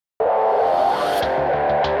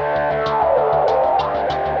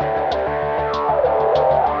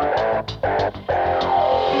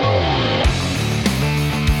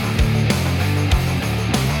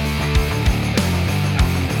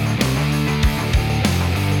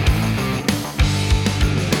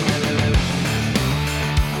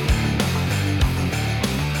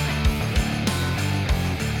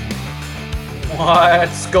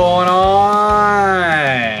What's going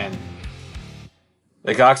on?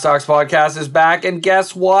 The Cox Talks podcast is back, and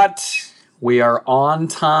guess what? We are on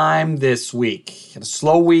time this week. Had a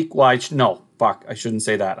slow week. I shouldn't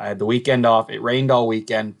say that. I had the weekend off. It rained all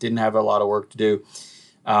weekend. Didn't have a lot of work to do.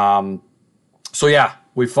 So yeah,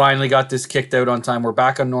 we finally got this kicked out on time. We're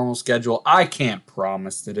back on normal schedule. I can't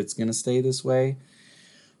promise that it's going to stay this way,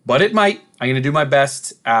 but it might. I'm going to do my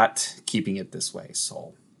best at keeping it this way.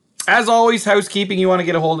 So, as always, housekeeping. You want to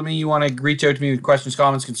get a hold of me. You want to reach out to me with questions,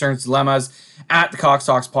 comments, concerns, dilemmas at the Cox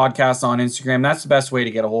Talks podcast on Instagram. That's the best way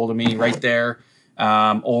to get a hold of me, right there.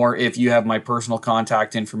 Or if you have my personal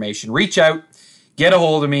contact information, reach out, get a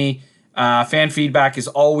hold of me. Fan feedback is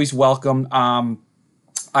always welcome.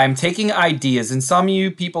 I'm taking ideas, and some of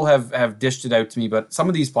you people have dished it out to me, but some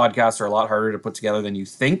of these podcasts are a lot harder to put together than you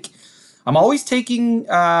think. I'm always taking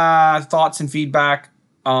thoughts and feedback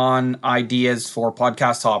on ideas for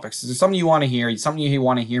podcast topics. Is there something you want to hear? Something you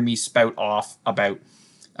want to hear me spout off about?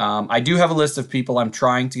 I do have a list of people I'm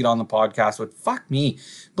trying to get on the podcast, but fuck me.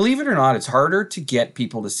 Believe it or not, it's harder to get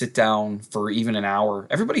people to sit down for even an hour.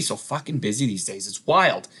 Everybody's so fucking busy these days. It's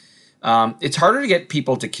wild. It's harder to get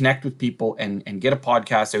people to connect with people and get a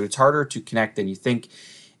podcast out. It's harder to connect than you think.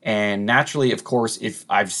 And naturally, of course, if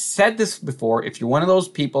I've said this before, if you're one of those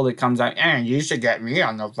people that comes out, you should get me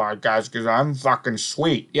on the podcast because I'm fucking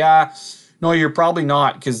sweet. Yeah, no, you're probably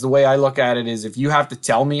not, because the way I look at it is if you have to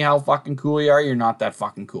tell me how fucking cool you are, you're not that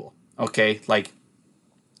fucking cool. Okay? Like,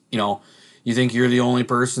 you think you're the only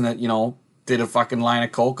person that, did a fucking line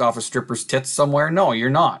of coke off a stripper's tits somewhere? No, you're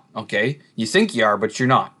not. Okay? You think you are, but you're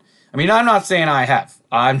not. I mean, I'm not saying I have.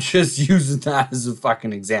 I'm just using that as a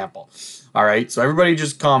fucking example. All right, so everybody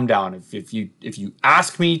just calm down. If you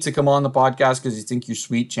ask me to come on the podcast because you think you're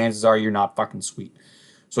sweet, chances are you're not fucking sweet.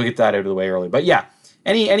 So get that out of the way early. But yeah,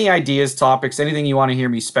 any ideas, topics, anything you want to hear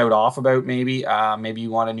me spout off about, maybe you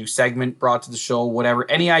want a new segment brought to the show, whatever.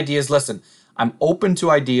 Any ideas? Listen, I'm open to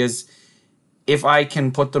ideas. If I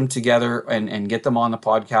can put them together and get them on the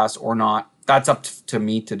podcast or not, that's up to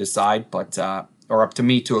me to decide. But or up to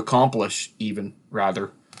me to accomplish, even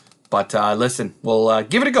rather. But listen, we'll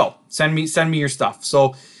give it a go. Send me your stuff.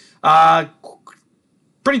 So,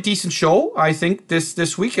 pretty decent show, I think.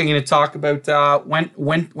 This week I'm going to talk about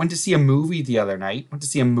went to see a movie the other night. Went to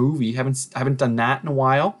see a movie. Haven't done that in a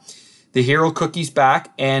while. The Hero Cookie's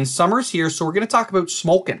back, and summer's here, so we're going to talk about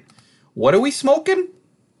smoking. What are we smoking?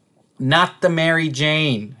 Not the Mary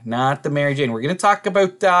Jane. Not the Mary Jane. We're going to talk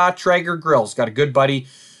about Traeger grills. Got a good buddy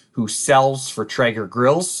who sells for Traeger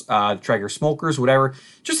grills, Traeger smokers, whatever.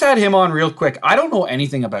 Just had him on real quick. I don't know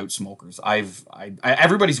anything about smokers.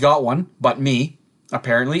 Everybody's got one, but me,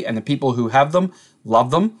 apparently, and the people who have them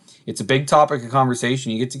love them. It's a big topic of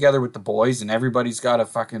conversation. You get together with the boys, and everybody's got a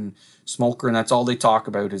fucking smoker, and that's all they talk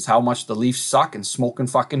about is how much the Leafs suck and smoking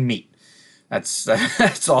fucking meat. That's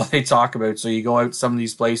all they talk about. So you go out to some of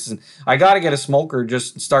these places, and I got to get a smoker,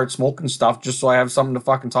 just start smoking stuff, just so I have something to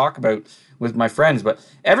fucking talk about with my friends. But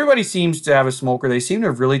everybody seems to have a smoker. They seem to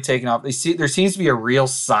have really taken off. There seems to be a real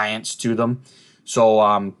science to them. So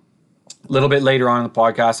a little bit later on in the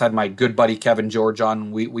podcast, I had my good buddy Kevin George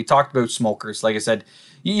on. We talked about smokers. Like I said,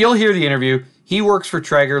 you'll hear the interview. He works for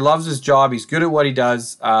Traeger, loves his job. He's good at what he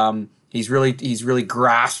does. He's really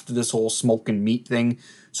grasped this whole smoking meat thing.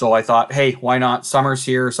 So I thought, hey, why not? Summer's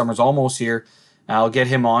here. Summer's almost here. I'll get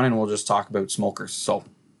him on and we'll just talk about smokers. So,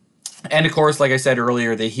 and of course, like I said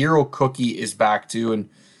earlier, the Hero Cookie is back too. And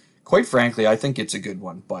quite frankly, I think it's a good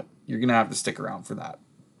one, but you're going to have to stick around for that.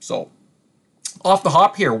 So, off the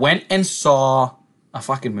hop here, went and saw a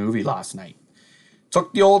fucking movie last night.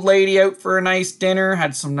 Took the old lady out for a nice dinner,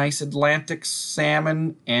 had some nice Atlantic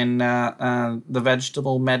salmon and the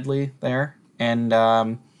vegetable medley there, and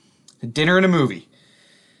dinner and a movie.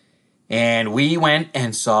 And we went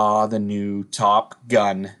and saw the new Top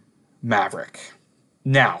Gun Maverick.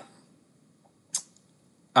 Now,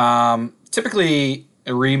 typically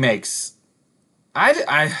remakes,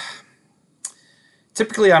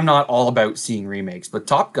 typically I'm not all about seeing remakes, but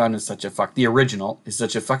Top Gun is the original is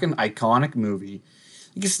such a fucking iconic movie.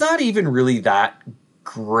 Like, it's not even really that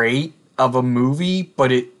great of a movie,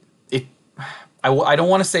 but I don't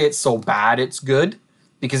want to say it's so bad it's good,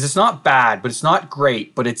 because it's not bad, but it's not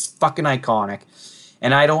great, but it's fucking iconic.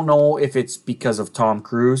 And I don't know if it's because of Tom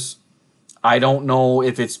Cruise. I don't know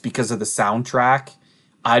if it's because of the soundtrack.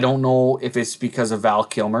 I don't know if it's because of Val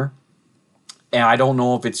Kilmer. And I don't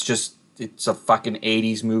know if it's a fucking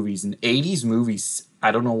 80s movies. And 80s movies,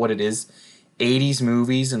 I don't know what it is. 80s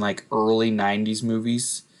movies and like early 90s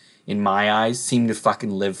movies, in my eyes, seem to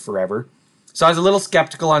fucking live forever. So I was a little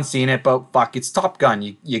skeptical on seeing it, but fuck, it's Top Gun.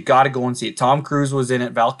 You got to go and see it. Tom Cruise was in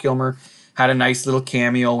it. Val Kilmer had a nice little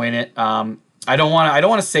cameo in it. I don't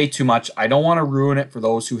want to say too much. I don't want to ruin it for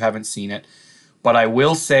those who haven't seen it. But I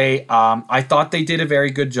will say, I thought they did a very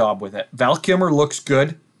good job with it. Val Kilmer looks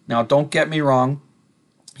good. Now, don't get me wrong.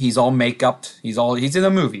 He's all makeup. He's in a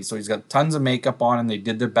movie, so he's got tons of makeup on, and they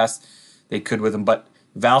did their best they could with him. But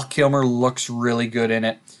Val Kilmer looks really good in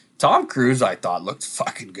it. Tom Cruise, I thought, looked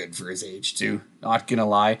fucking good for his age, too. Not gonna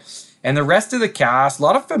lie. And the rest of the cast, a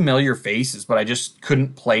lot of familiar faces, but I just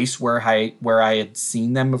couldn't place where I had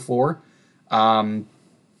seen them before.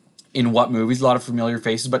 In what movies, a lot of familiar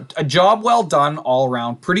faces, but a job well done all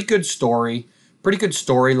around. Pretty good story, pretty good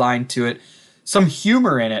storyline to it. Some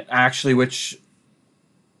humor in it, actually, which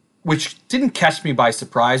didn't catch me by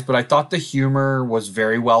surprise, but I thought the humor was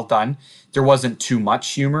very well done. There wasn't too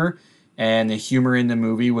much humor, and the humor in the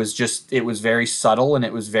movie was it was very subtle and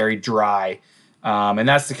it was very dry. And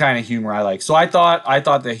that's the kind of humor I like. So I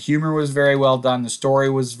thought the humor was very well done. The story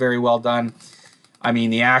was very well done. I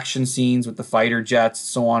mean, the action scenes with the fighter jets,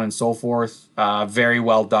 so on and so forth, very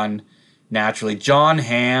well done naturally. Jon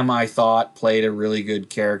Hamm, I thought, played a really good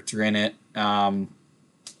character in it. How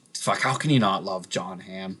can you not love Jon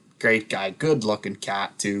Hamm? Great guy, good looking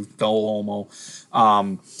cat too, no homo.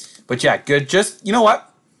 But yeah, good. Just, you know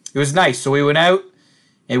what? It was nice. So we went out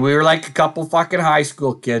and we were like a couple fucking high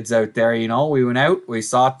school kids out there, you know. We went out, we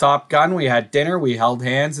saw Top Gun, we had dinner, we held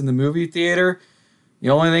hands in the movie theater. The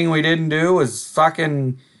only thing we didn't do was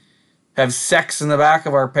fucking have sex in the back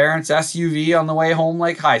of our parents' SUV on the way home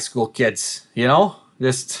like high school kids, you know?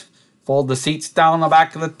 Just fold the seats down the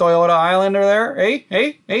back of the Toyota Highlander there.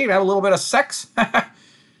 Hey, have a little bit of sex.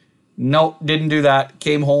 Nope, didn't do that.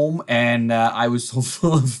 Came home and I was so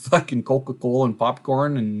full of fucking Coca-Cola and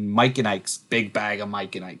popcorn and Mike and Ike's. Big bag of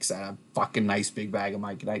Mike and Ike's. A fucking nice big bag of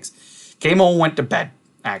Mike and Ike's. Came home, went to bed.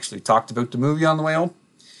 Actually, talked about the movie on the way home.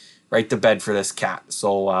 Right to bed for this cat.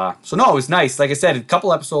 So no, it was nice. Like I said, a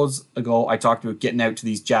couple episodes ago, I talked about getting out to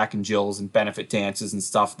these Jack and Jills and benefit dances and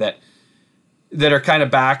stuff that are kind of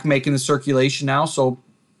back, making the circulation now. So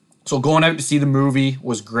going out to see the movie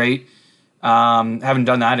was great. Haven't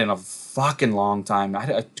done that in a fucking long time.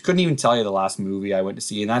 I couldn't even tell you the last movie I went to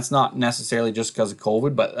see, and that's not necessarily just because of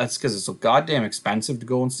COVID, but that's because it's so goddamn expensive to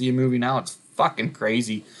go and see a movie now. It's fucking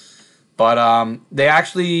crazy. But they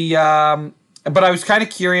actually... But I was kind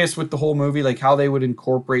of curious with the whole movie, like how they would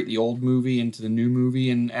incorporate the old movie into the new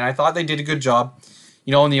movie, and I thought they did a good job.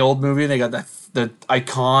 You know, in the old movie, they got the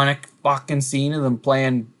iconic fucking scene of them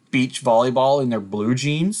playing beach volleyball in their blue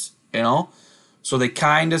jeans, you know? So they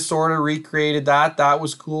kind of sort of recreated that. That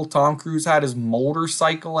was cool. Tom Cruise had his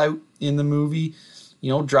motorcycle out in the movie,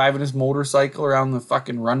 you know, driving his motorcycle around the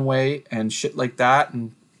fucking runway and shit like that,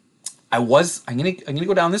 and I'm gonna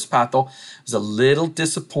go down this path though. I was a little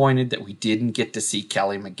disappointed that we didn't get to see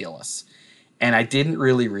Kelly McGillis, and I didn't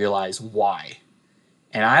really realize why.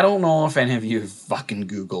 And I don't know if any of you have fucking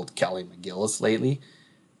Googled Kelly McGillis lately,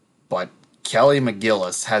 but Kelly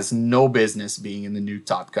McGillis has no business being in the new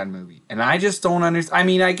Top Gun movie, and I just don't understand. I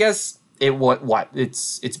mean, I guess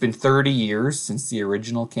it's been 30 years since the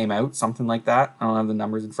original came out, something like that. I don't have the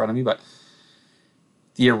numbers in front of me, but.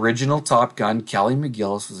 The original Top Gun, Kelly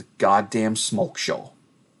McGillis, was a goddamn smoke show.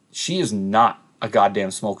 She is not a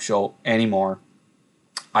goddamn smoke show anymore.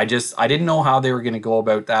 I didn't know how they were going to go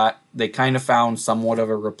about that. They kind of found somewhat of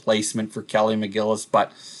a replacement for Kelly McGillis,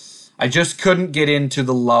 but I just couldn't get into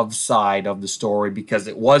the love side of the story because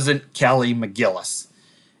it wasn't Kelly McGillis.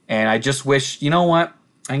 And I just wish, you know what?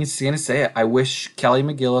 I'm just going to say it. I wish Kelly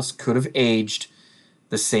McGillis could have aged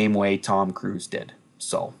the same way Tom Cruise did.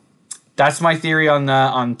 So... that's my theory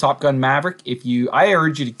on Top Gun Maverick. I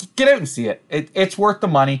urge you to get out and see it. It's worth the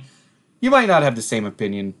money. You might not have the same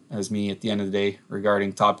opinion as me at the end of the day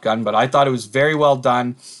regarding Top Gun, but I thought it was very well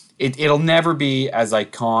done. It'll never be as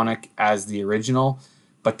iconic as the original,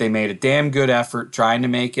 but they made a damn good effort trying to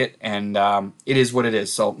make it, and it is what it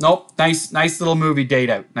is. So, nope, nice little movie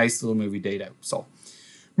date out. Nice little movie date out. So,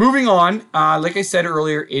 moving on. Like I said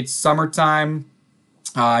earlier, it's summertime.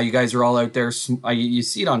 You guys are all out there. You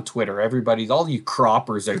see it on Twitter. All you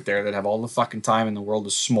croppers out there that have all the fucking time in the world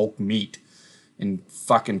to smoke meat and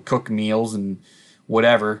fucking cook meals and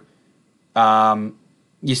whatever.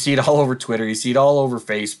 You see it all over Twitter. You see it all over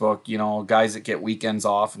Facebook. You know, guys that get weekends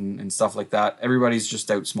off and stuff like that. Everybody's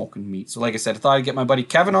just out smoking meat. So like I said, I thought I'd get my buddy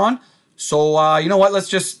Kevin on. So you know what?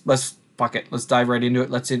 Let's fuck it. Let's dive right into it.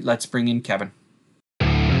 Let's bring in Kevin.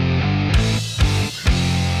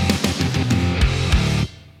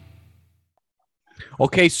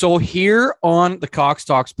 Okay, so here on the Cox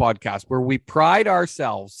Talks podcast, where we pride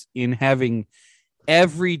ourselves in having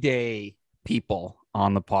everyday people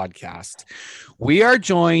on the podcast, we are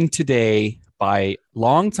joined today by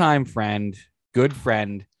longtime friend, good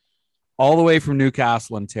friend, all the way from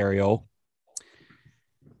Newcastle, Ontario,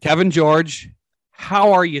 Kevin George.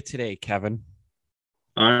 How are you today, Kevin?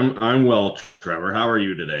 I'm well, Trevor. How are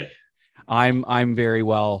you today? I'm very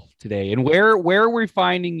well today. And where are we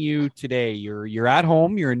finding you today? You're at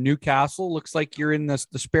home. You're in Newcastle. Looks like you're in the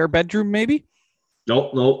spare bedroom, maybe.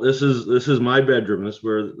 Nope. This is my bedroom. This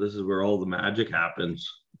is where all the magic happens,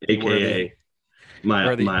 Where the aka my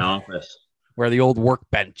where the my office. where the old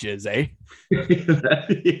workbench is, eh?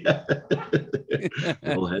 Yeah.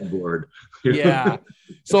 Little headboard. Yeah.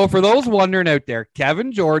 So for those wondering out there,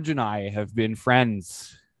 Kevin George and I have been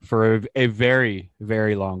friends for a very,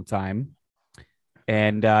 very long time.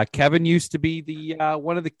 And Kevin used to be the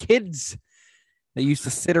one of the kids that used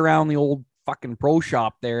to sit around the old fucking pro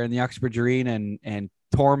shop there in the Uxbridge Arena and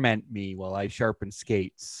torment me while I sharpened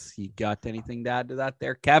skates. You got anything to add to that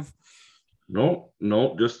there, Kev? No,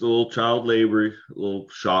 just a little child labor, little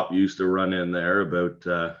shop used to run in there about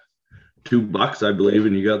 $2, I believe,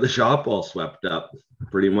 and you got the shop all swept up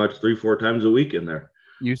pretty much 3-4 times a week in there.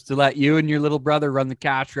 Used to let you and your little brother run the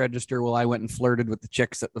cash register while I went and flirted with the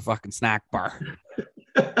chicks at the fucking snack bar.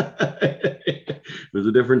 It was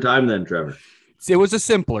a different time then, Trevor. It was a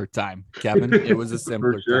simpler time, Kevin. It was a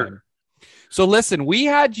simpler time. So listen, we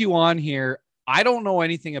had you on here. I don't know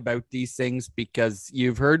anything about these things because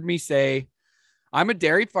you've heard me say I'm a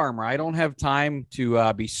dairy farmer. I don't have time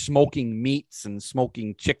to be smoking meats and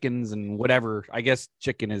smoking chickens and whatever. I guess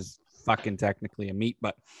chicken is fucking technically a meat,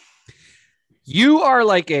 but you are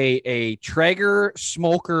like a Traeger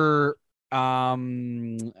smoker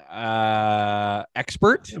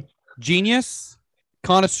expert, genius,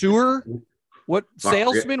 connoisseur. What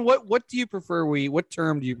salesman? What do you prefer? What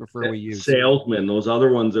term do you prefer we use? Salesman. Those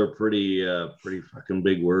other ones are pretty fucking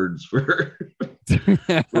big words for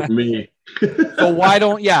me. So why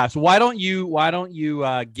don't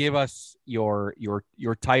you give us your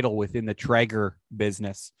title within the Traeger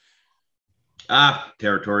business?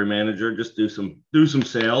 Territory manager. Just do some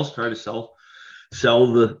sales. Try to sell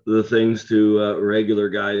the things to regular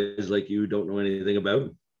guys like you who don't know anything about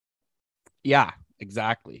them. Yeah,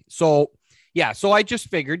 exactly. So I just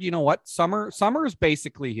figured, you know what? Summer is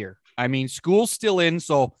basically here. I mean, school's still in,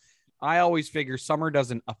 so I always figure summer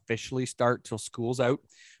doesn't officially start till school's out,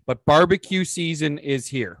 but barbecue season is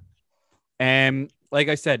here. And like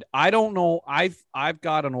I said, I don't know. I've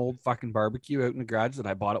got an old fucking barbecue out in the garage that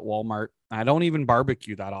I bought at Walmart. I don't even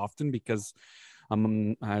barbecue that often because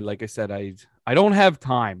like I said, I don't have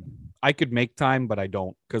time. I could make time, but I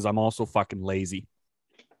don't because I'm also fucking lazy.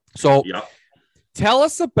 So Yeah. tell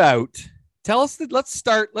us that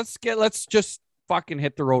let's just fucking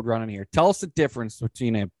hit the road running here. Tell us the difference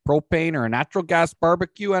between a propane or a natural gas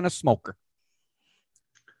barbecue and a smoker.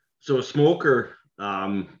 So a smoker,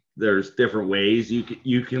 there's different ways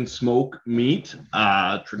you can smoke meat.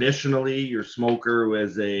 Traditionally, your smoker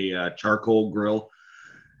was a charcoal grill,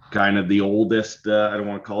 kind of the oldest. I don't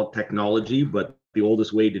want to call it technology, but the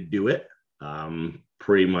oldest way to do it.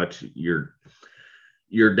 Pretty much your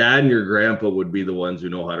dad and your grandpa would be the ones who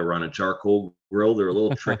know how to run a charcoal grill. They're a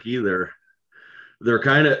little tricky. They're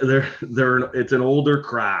it's an older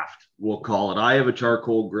craft, we'll call it. I have a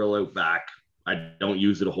charcoal grill out back. I don't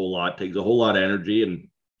use it a whole lot. It takes a whole lot of energy,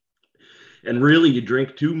 and really you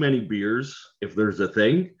drink too many beers if there's a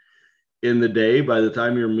thing in the day. By the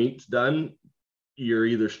time your meat's done, you're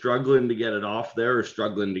either struggling to get it off there or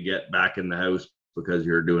struggling to get back in the house because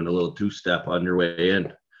you're doing a little two-step on your way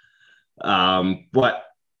in. But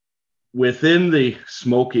within the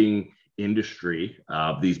smoking industry,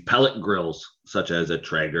 these pellet grills, such as a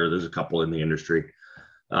Traeger, there's a couple in the industry,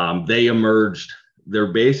 they emerged.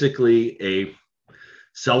 They're basically a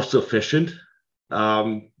self-sufficient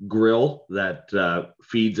grill that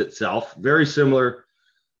feeds itself, very similar.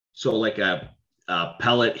 So like a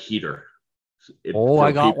pellet heater.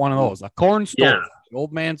 I got one of those, a corn stove. Yeah. The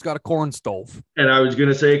old man's got a corn stove. And I was going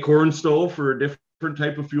to say corn stove for a different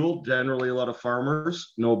type of fuel. Generally, a lot of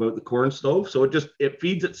farmers know about the corn stove. So it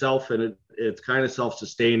feeds itself, and it's kind of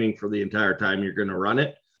self-sustaining for the entire time you're going to run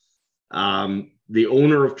it. The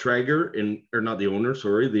owner of Traeger,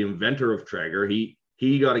 the inventor of Traeger,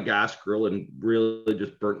 he got a gas grill and really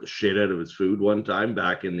just burnt the shit out of his food one time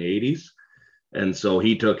back in the 80s. And so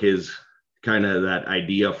he took his kind of that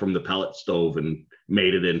idea from the pellet stove and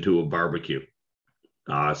made it into a barbecue.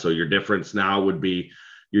 So your difference now would be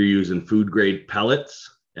you're using food grade pellets,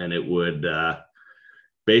 and it would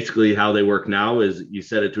basically how they work now is you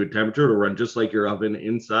set it to a temperature to run just like your oven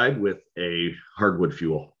inside with a hardwood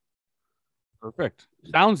fuel. Perfect.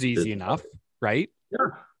 Sounds easy enough, right? Yeah.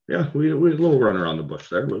 Yeah, we a little run around the bush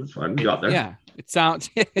there, but it's fine. We got there. Yeah, it sounds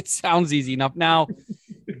it sounds easy enough. Now,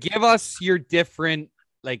 give us your different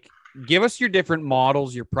give us your different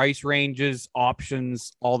models, your price ranges,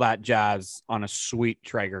 options, all that jazz on a sweet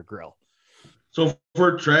Traeger grill. So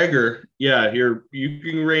for Traeger, yeah, here you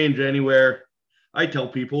can range anywhere. I tell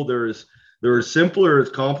people they're as simple or as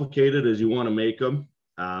complicated as you want to make them.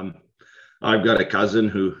 I've got a cousin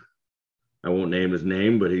who I won't name his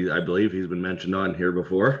name, but I believe he's been mentioned on here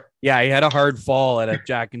before. Yeah, he had a hard fall at a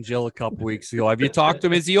Jack and Jill a couple weeks ago. Have you talked to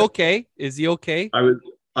him? Is he okay? Is he okay?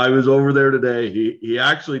 I was over there today. He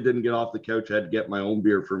actually didn't get off the couch. I had to get my own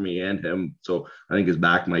beer for me and him. So I think his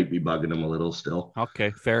back might be bugging him a little still.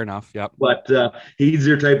 Okay, fair enough. Yep. But he's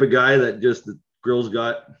your type of guy that just the grill's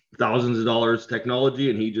got thousands of dollars technology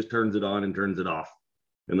and he just turns it on and turns it off.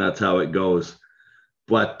 And that's how it goes.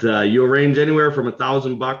 But you'll range anywhere from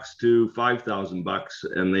 $1,000 to $5,000,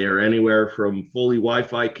 and they are anywhere from fully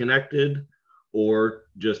Wi-Fi connected or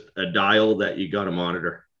just a dial that you got to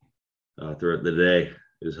monitor throughout the day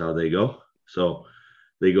is how they go. So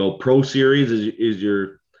they go Pro Series is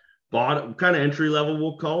your bottom kind of entry level,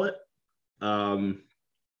 we'll call it.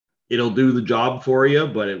 It'll do the job for you,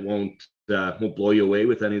 but it won't blow you away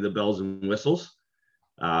with any of the bells and whistles.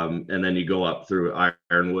 And then you go up through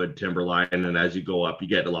ironwood, timberline, and as you go up, you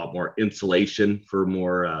get a lot more insulation for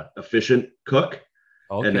more efficient cook.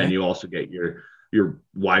 Okay. And then you also get your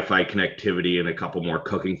Wi-Fi connectivity and a couple more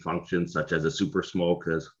cooking functions, such as a super smoke.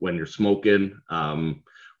 As when you're smoking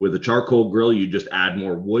with a charcoal grill, you just add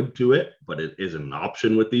more wood to it, but it isn't an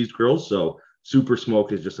option with these grills. So super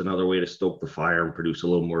smoke is just another way to stoke the fire and produce a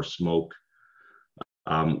little more smoke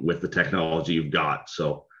with the technology you've got.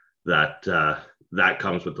 So that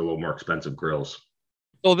comes with a little more expensive grills.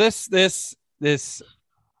 So this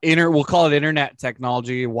we'll call it internet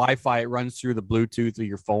technology, Wi-Fi, it runs through the Bluetooth of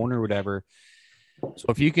your phone or whatever. So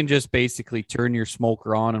if you can just basically turn your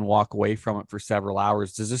smoker on and walk away from it for several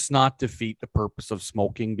hours, does this not defeat the purpose of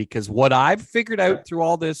smoking? Because what I've figured out through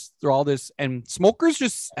all this, and smokers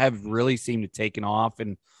just have really seemed to taken off.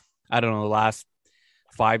 And I don't know, the last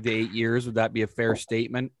 5 to 8 years, would that be a fair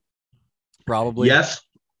statement? Probably. Yes.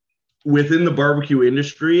 Within the barbecue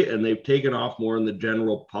industry, and they've taken off more in the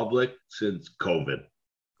general public since COVID.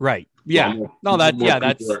 Right. Yeah.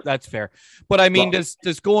 That's fair. But I mean, does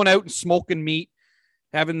going out and smoking meat,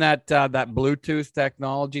 having that Bluetooth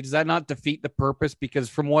technology, does that not defeat the purpose? Because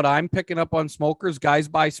from what I'm picking up on smokers, guys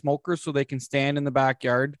buy smokers so they can stand in the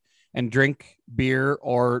backyard and drink beer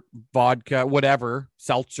or vodka, whatever,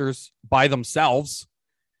 seltzers by themselves,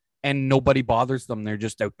 and nobody bothers them. They're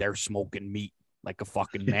just out there smoking meat like a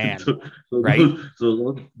fucking man, right?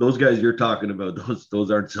 Those guys you're talking about,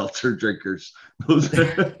 those aren't seltzer drinkers.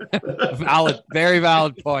 Very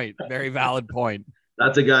valid point. Very valid point.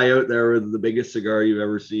 That's a guy out there with the biggest cigar you've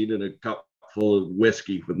ever seen and a cup full of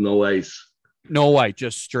whiskey with no ice. No white,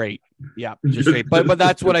 just straight. Yeah, just straight. But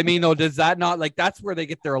that's what I mean, though. Does that not, that's where they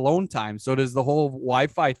get their alone time? So does the whole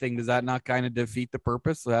Wi-Fi thing, does that not kind of defeat the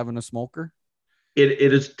purpose of having a smoker?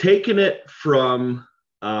 It has taken it from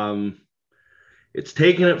it's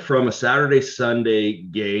taken it from a Saturday, Sunday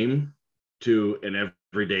game to an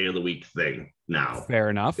every day of the week thing now. Fair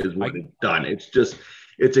enough. Is what it's done.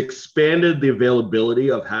 It's expanded the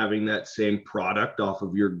availability of having that same product off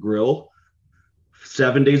of your grill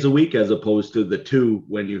 7 days a week, as opposed to the 2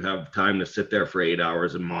 when you have time to sit there for 8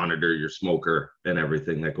 hours and monitor your smoker and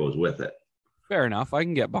everything that goes with it. Fair enough. I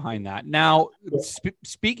can get behind that. Now,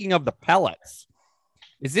 speaking of the pellets,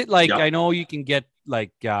 is it like, I know you can get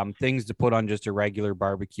things to put on just a regular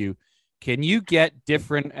barbecue. Can you get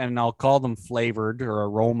different, and I'll call them flavored or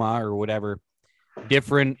aroma or whatever,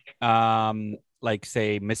 different,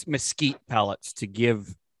 say mesquite pellets to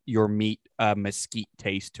give your meat a mesquite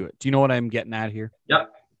taste to it? Do you know what I'm getting at here?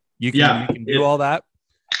 Yep. You can do all that.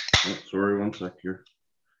 Oh, sorry, one sec here.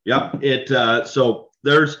 Yep. So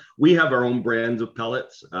we have our own brands of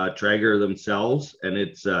pellets, Traeger themselves, and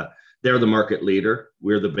they're the market leader.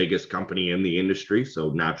 We're the biggest company in the industry, so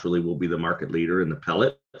naturally we'll be the market leader in the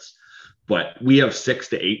pellets. But we have 6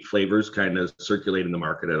 to 8 flavors kind of circulating the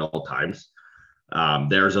market at all times.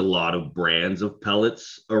 There's a lot of brands of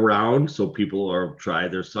pellets around, so people are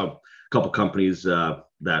There's a couple companies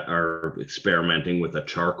that are experimenting with a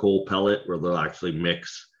charcoal pellet where they'll actually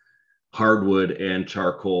mix hardwood and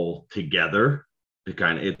charcoal together.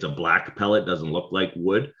 It's a black pellet, doesn't look like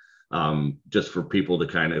wood. Just for people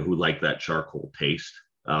to who like that charcoal taste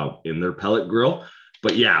in their pellet grill.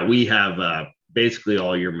 But yeah, we have basically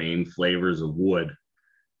all your main flavors of wood.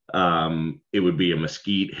 It would be a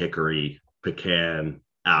mesquite, hickory, pecan,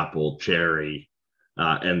 apple, cherry,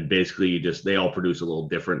 And basically they all produce a little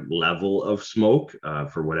different level of smoke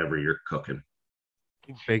for whatever you're cooking.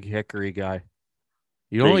 Big hickory guy.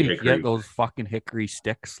 You Big only hickory. get those fucking hickory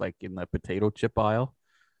sticks like in the potato chip aisle.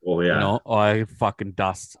 Oh yeah. You know, I fucking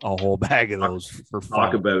dust a whole bag of those for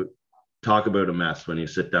fun. Talk about a mess when you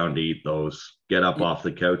sit down to eat those. Get up off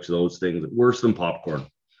the couch. Those things worse than popcorn.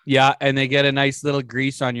 Yeah, and they get a nice little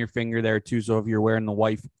grease on your finger there too. So if you're wearing the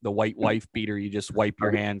white wife beater, you just wipe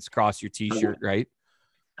your hands, cross your t-shirt, right?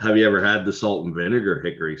 Have you ever had the salt and vinegar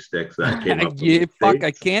hickory sticks that came up? I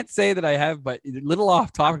can't say that I have, but a little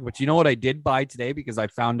off topic. But you know what I did buy today because I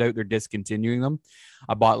found out they're discontinuing them.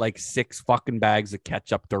 I bought like 6 fucking bags of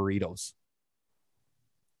ketchup Doritos.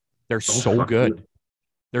 They're so good.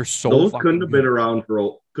 They're so. Those couldn't have been around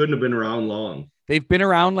long. They've been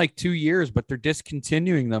around like 2 years, but they're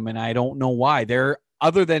discontinuing them, and I don't know why. They're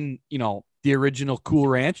other than the original Cool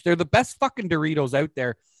Ranch. They're the best fucking Doritos out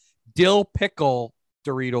there. Dill pickle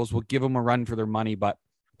Doritos will give them a run for their money, but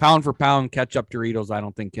pound for pound ketchup Doritos, I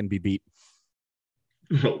don't think can be beat.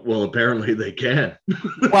 Well, apparently they can.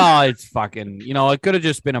 Well, it's fucking, it could have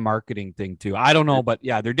just been a marketing thing too. I don't know, but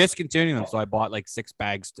yeah, they're discontinuing them. So I bought like 6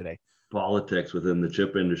 bags today. Politics within the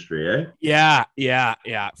chip industry, eh? Yeah,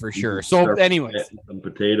 for sure. So anyways, some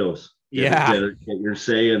potatoes. Get your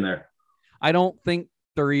say in there. I don't think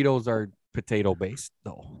Doritos are potato based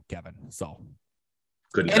though, Kevin. So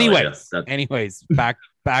anyways,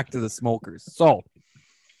 back to the smokers.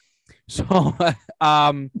 So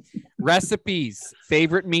recipes,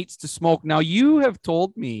 favorite meats to smoke. Now you have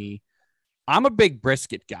told me I'm a big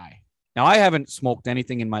brisket guy. Now I haven't smoked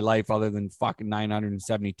anything in my life other than fucking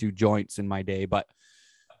 972 joints in my day. But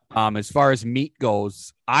as far as meat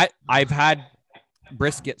goes, I've had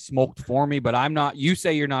brisket smoked for me, but I'm not. You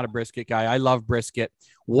say you're not a brisket guy. I love brisket.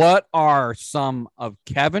 What are some of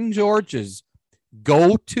Kevin George's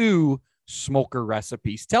go-to smoker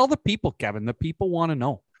recipes? Tell the people, Kevin. The people want to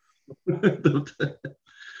know.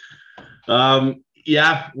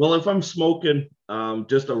 Yeah, well, if I'm smoking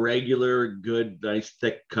just a regular good nice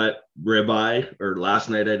thick cut ribeye, or last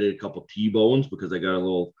night I did a couple T-bones because I got a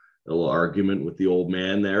little argument with the old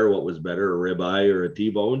man there, what was better, a ribeye or a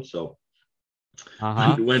T-bone. So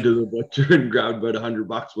I went to the butcher and grabbed about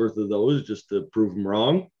 $100 worth of those just to prove him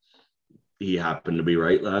wrong. He happened to be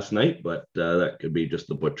right last night, but that could be just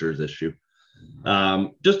the butcher's issue.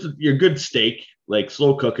 Just your good steak, like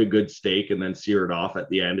slow cook a good steak and then sear it off at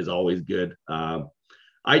the end is always good.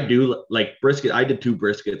 I do like brisket. I did 2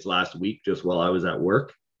 briskets last week just while I was at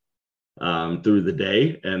work through the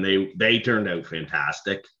day, and they turned out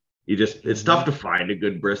fantastic. It's tough to find a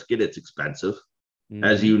good brisket. It's expensive. Mm-hmm.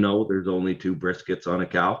 As you know, there's only 2 briskets on a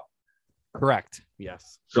cow. Correct.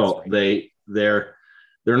 Yes. So right. they're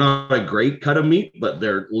not a great cut of meat, but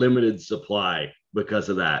they're limited supply because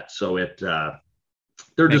of that. So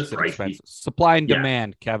they're just pricey. Expensive. Supply and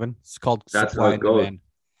demand, Kevin. It's called supply and demand.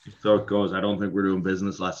 So it goes. I don't think we're doing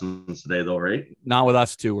business lessons today, though, right? Not with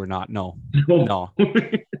us two. We're not. No.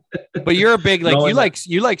 But you're a big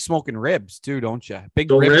you like smoking ribs too, don't you? Big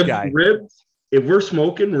rib guy. Ribs. If we're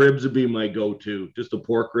smoking, ribs would be my go-to. Just a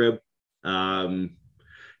pork rib.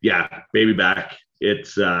 Baby back.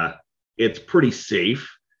 It's pretty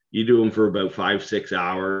safe. You do them for about 5-6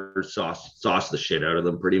 hours, sauce the shit out of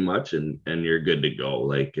them pretty much, and you're good to go.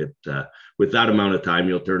 Like with that amount of time,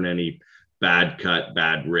 you'll turn any bad cut,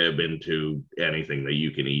 bad rib into anything that you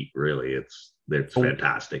can eat. Really, it's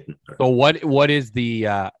fantastic. So what is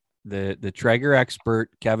the Traeger expert,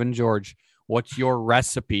 Kevin George? What's your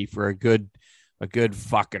recipe for a good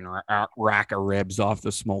fucking rack of ribs off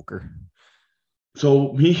the smoker?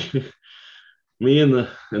 So me and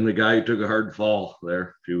the guy who took a hard fall there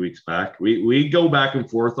a few weeks back, we go back and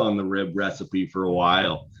forth on the rib recipe for a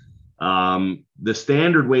while. The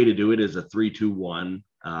standard way to do it is a 3-2-1,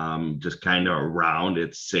 just kind of around.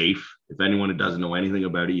 It's safe. If anyone who doesn't know anything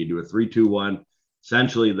about it, you do a 3-2-1.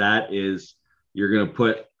 Essentially, that is you're going to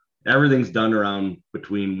put everything's done around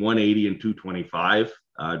between 180 and 225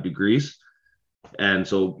 degrees. And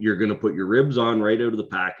so you're going to put your ribs on right out of the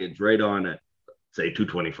package, right on at, say,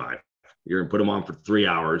 225. You're going to put them on for 3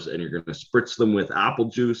 hours, and you're going to spritz them with apple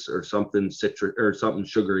juice or something citric or something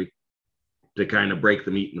sugary to kind of break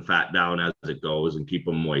the meat and the fat down as it goes and keep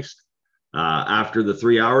them moist. After the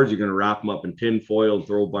 3 hours, you're going to wrap them up in tin foil and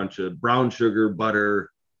throw a bunch of brown sugar,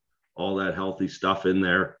 butter, all that healthy stuff in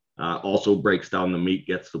there. Also breaks down the meat,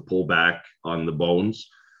 gets the pull back on the bones.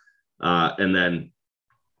 And then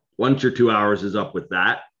once your 2 hours is up with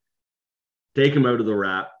that, take them out of the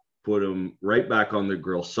wrap, put them right back on the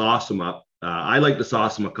grill, sauce them up. I like to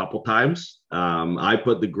sauce them a couple times. I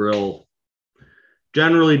put the grill,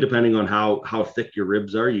 generally, depending on how thick your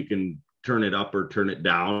ribs are, you can turn it up or turn it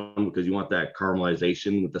down because you want that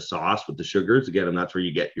caramelization with the sauce, with the sugars. Again, and that's where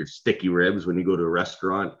you get your sticky ribs when you go to a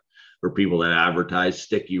restaurant or people that advertise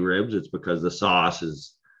sticky ribs. It's because the sauce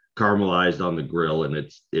is caramelized on the grill and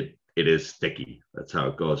it is sticky. That's how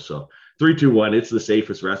it goes. So 3-2-1, it's the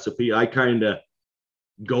safest recipe. I kind of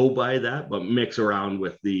go by that, but mix around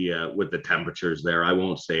with the temperatures there. I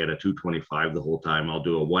won't stay at a 225 the whole time. I'll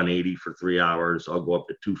do a 180 for 3 hours. I'll go up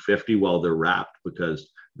to 250 while they're wrapped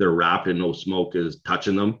because they're wrapped and no smoke is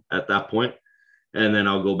touching them at that point. And then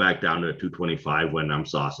I'll go back down to a 225 when I'm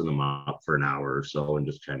saucing them up for an hour or so and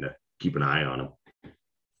just kind of keep an eye on them.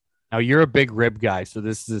 Now you're a big rib guy, so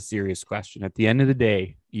this is a serious question. At the end of the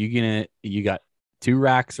day, you got 2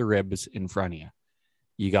 racks of ribs in front of you.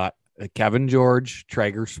 You got a Kevin George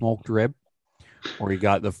Traeger smoked rib, or you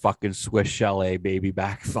got the fucking Swiss Chalet baby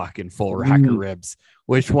back fucking full rack of ribs.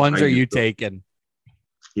 Which ones are you taking?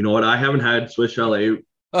 You know what? I haven't had Swiss Chalet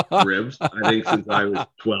ribs, I think, since I was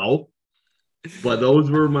 12. But those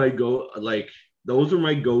were my go-to.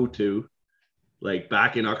 Like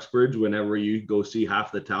back in Uxbridge, whenever you go see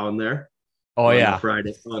half the town there. Oh, on yeah.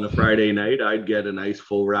 On a Friday night, I'd get a nice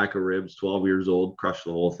full rack of ribs, 12 years old, crush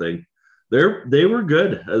the whole thing. They were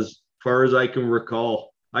good as far as I can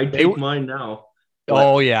recall. I take mine now.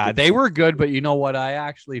 Oh, yeah. They were good, but you know what? I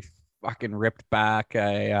actually fucking ripped back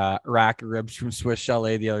a rack of ribs from Swiss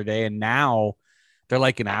Chalet the other day, and now they're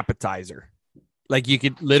like an appetizer. Like you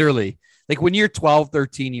could literally, like when you're 12,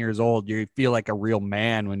 13 years old, you feel like a real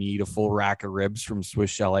man when you eat a full rack of ribs from Swiss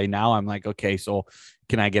Chalet. Now I'm like, okay, so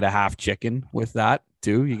can I get a half chicken with that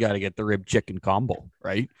too? You got to get the rib chicken combo,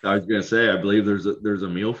 right? I was going to say, I believe there's a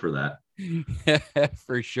meal for that.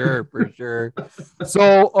 For sure.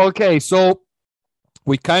 So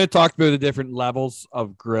we kind of talked about the different levels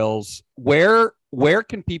of grills. Where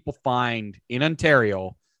can people find in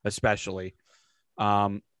Ontario, especially,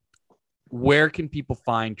 where can people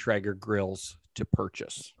find Traeger grills to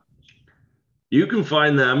purchase? You can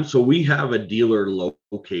find them. So we have a dealer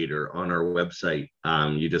locator on our website.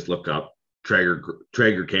 You just look up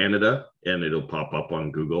Traeger Canada and it'll pop up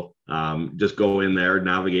on Google. Just go in there,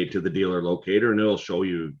 navigate to the dealer locator, and it'll show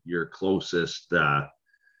you your closest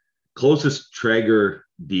Traeger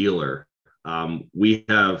dealer.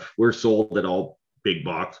 We're sold at all big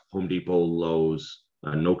box, Home Depot, Lowe's,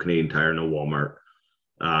 no Canadian Tire, no Walmart.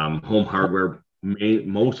 Home hardware,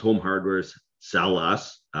 most home hardwares sell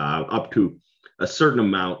us up to a certain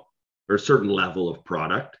amount or a certain level of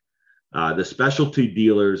product. The specialty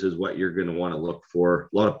dealers is what you're going to want to look for.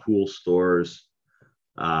 A lot of pool stores,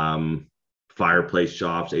 fireplace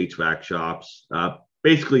shops, HVAC shops,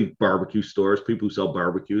 basically barbecue stores, people who sell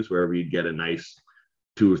barbecues, wherever you'd get a nice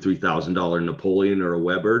 $2,000 or $3,000 Napoleon or a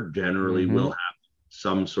Weber generally will have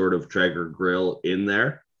some sort of Traeger grill in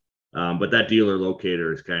there. But that dealer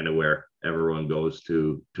locator is kind of where everyone goes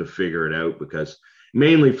to figure it out, because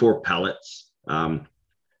mainly for pellets.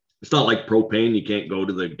 It's not like propane. You can't go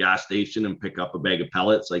to the gas station and pick up a bag of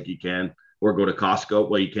pellets like you can, or go to Costco.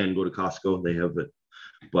 Well, you can go to Costco. They have it,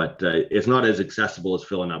 but it's not as accessible as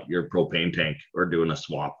filling up your propane tank or doing a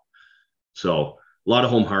swap. So a lot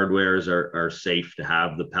of home hardwares are safe to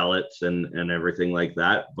have the pellets and everything like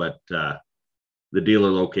that. But the dealer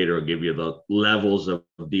locator will give you the levels of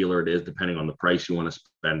dealer it is, depending on the price you want to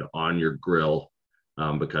spend on your grill,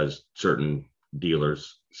 because certain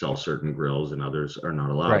dealers sell certain grills and others are not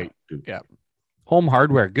allowed. Right. Yeah. Home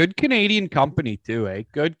Hardware, good Canadian company too, eh?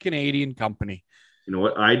 Good Canadian company. You know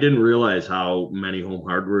what? I didn't realize how many home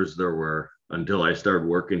hardwares there were until I started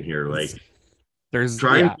working here. Like, and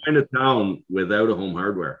find a town without a home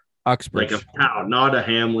hardware. Uxbridge. Like a town, not a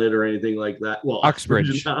hamlet or anything like that. Well,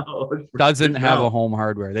 Uxbridge doesn't have a home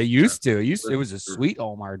hardware. They used to. It was a sweet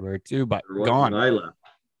home hardware too, but gone. I left.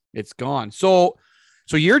 It's gone. So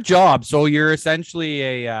your job, so you're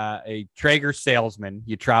essentially a Traeger salesman.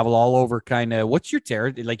 You travel all over kind of, what's your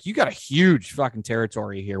territory? Like, you got a huge fucking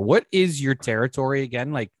territory here. What is your territory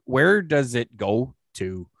again? Like, where does it go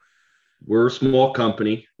to? We're a small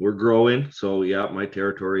company. We're growing. So yeah, my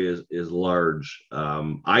territory is large.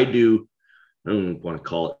 I don't want to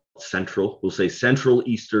call it central. We'll say central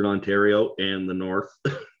Eastern Ontario and the north,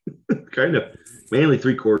 kind of mainly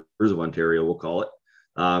 3/4 of Ontario, we'll call it.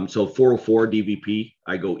 So 404 DVP,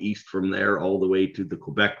 I go east from there all the way to the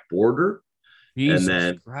Quebec border.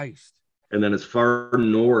 Jesus Christ. And then as far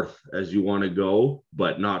north as you want to go,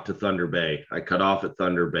 but not to Thunder Bay. I cut off at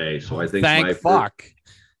Thunder Bay. So I think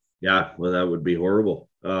yeah, well, that would be horrible.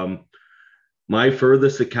 My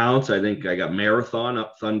furthest accounts, I think I got Marathon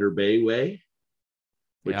up Thunder Bay way,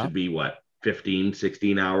 which would be 15,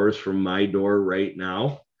 16 hours from my door right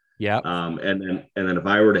now. Yeah. And then if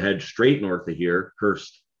I were to head straight north of here,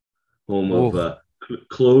 Hearst home Oof. of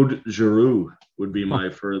Claude Giroux would be my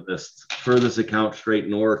furthest account straight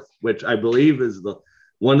north, which I believe is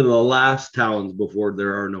one of the last towns before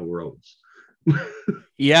there are no roads.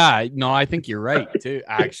 Yeah, no, I think you're right too,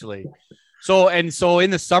 actually. So in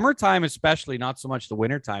the summertime, especially, not so much the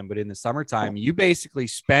wintertime, but in the summertime, you basically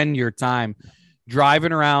spend your time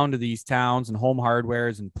driving around to these towns and home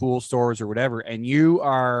hardwares and pool stores or whatever, and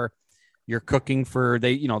you're cooking for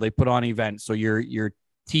they put on events. So you're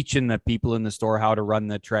teaching the people in the store how to run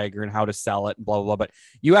the Traeger and how to sell it and blah, blah, blah. But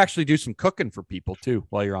you actually do some cooking for people too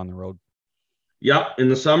while you're on the road. Yep. In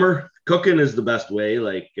the summer, cooking is the best way.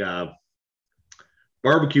 Like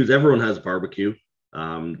barbecues, everyone has barbecue.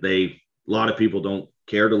 A lot of people don't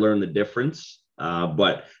care to learn the difference.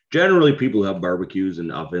 But generally people have barbecues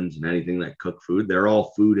and ovens and anything that cook food. They're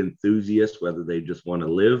all food enthusiasts, whether they just want to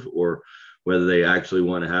live or whether they actually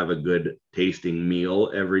want to have a good tasting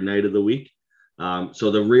meal every night of the week. So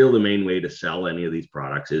the main way to sell any of these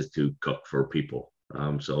products is to cook for people.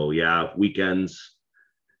 So yeah, weekends,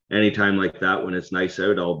 anytime like that, when it's nice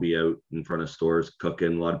out, I'll be out in front of stores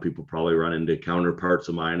cooking. A lot of people probably run into counterparts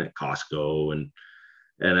of mine at Costco and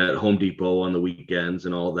at Home Depot on the weekends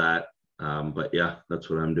and all that. But yeah, that's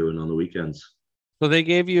what I'm doing on the weekends. So they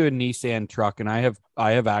gave you a Nissan truck, and I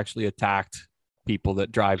have actually attacked people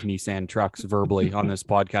that drive Nissan trucks verbally on this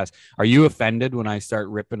podcast. Are you offended when I start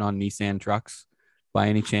ripping on Nissan trucks by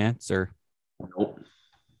any chance, or nope?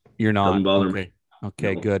 You're not? Doesn't bother me.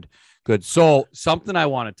 Okay, no. Good. So something I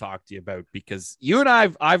want to talk to you about, because you and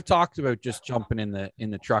I've talked about just jumping in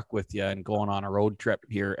the truck with you and going on a road trip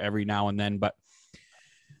here every now and then, but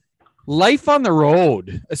life on the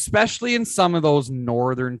road, especially in some of those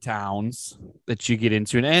northern towns that you get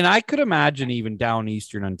into, and I could imagine even down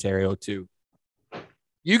eastern Ontario too,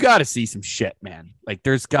 you got to see some shit, man. Like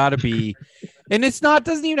there's got to be, and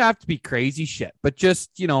doesn't even have to be crazy shit, but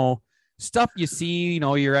just, stuff you see,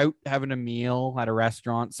 you're out having a meal at a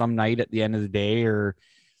restaurant some night at the end of the day, or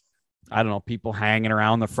I don't know, people hanging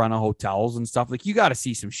around the front of hotels and stuff. Like you got to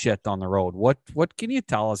see some shit on the road. What can you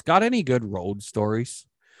tell us? Got any good road stories?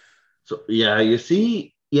 So yeah, you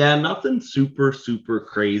see, nothing super, super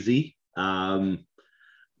crazy.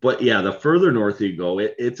 But yeah, the further north you go,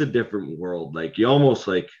 it's a different world. Like you almost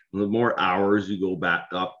like the more hours you go back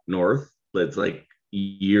up north, it's like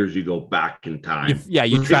years you go back in time.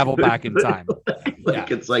 You travel back in time.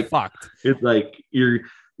 It's like fucked. It's like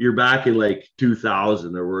you're back in like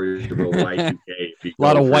 2000. They're worried about Y2K. A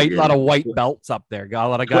lot of white belts up there. Got a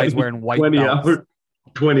lot of guys wearing white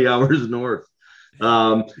 20 hours north.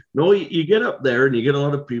 No, you get up there and you get a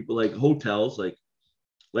lot of people, like hotels, like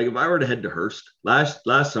if I were to head to Hearst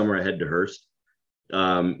last summer, I head to Hearst,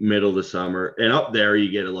 middle of the summer, and up there you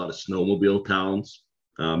get a lot of snowmobile towns,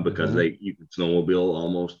 because you can snowmobile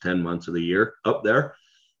almost 10 months of the year up there.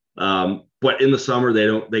 But in the summer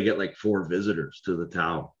they get like 4 visitors to the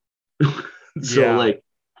town. So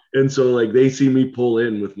they see me pull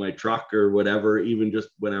in with my truck or whatever, even just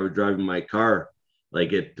when I was driving my car,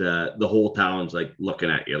 like the whole town's like looking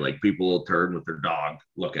at you. Like people will turn with their dog,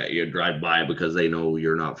 look at you, drive by because they know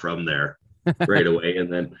you're not from there right away.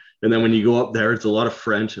 And then when you go up there, it's a lot of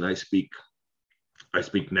French, and I speak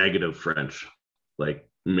negative French, like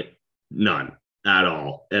none at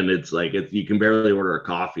all. And it's like you can barely order a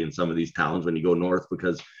coffee in some of these towns when you go north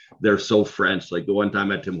because they're so French. Like the one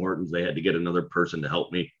time at Tim Hortons, they had to get another person to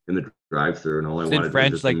help me in the drive-through, and all I wanted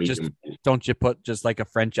French, was like just don't you put just like a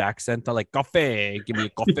French accent on, like coffee, give me a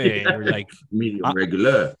coffee, or like medium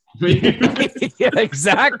regular. Yeah,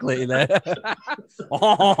 exactly. That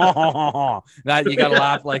you gotta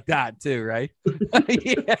laugh like that too, right?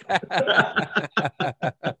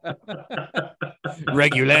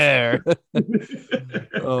 Regular.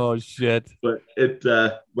 Oh shit. But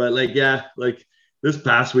this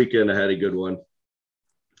past weekend I had a good one.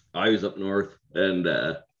 I was up north, and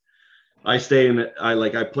I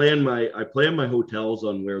plan my hotels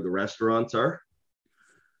on where the restaurants are.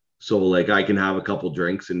 So like I can have a couple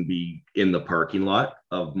drinks and be in the parking lot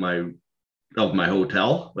of my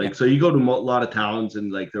hotel. Like, so you go to a lot of towns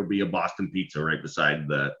and like there'll be a Boston Pizza right beside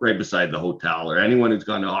the hotel, or anyone who's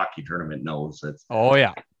gone to a hockey tournament knows it's. Oh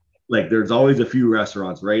yeah. Like there's always a few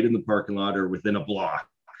restaurants right in the parking lot or within a block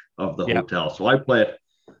of the hotel. So I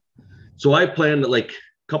planned like a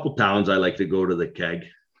couple towns I like to go to the Keg.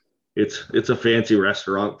 It's a fancy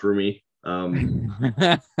restaurant for me.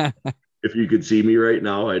 If you could see me right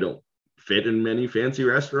now, I don't fit in many fancy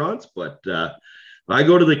restaurants, but I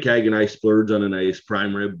go to the Keg and I splurge on a nice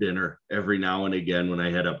prime rib dinner every now and again when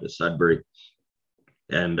I head up to Sudbury.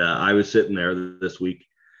 And I was sitting there this week.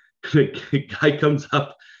 The guy comes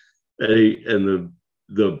up and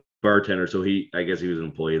the bartender. So I guess he was an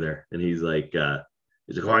employee there, and he's like, oh,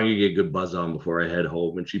 I'm gonna get a good buzz on before I head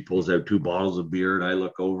home. And she pulls out 2 bottles of beer, and I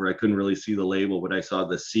look over. I couldn't really see the label, but I saw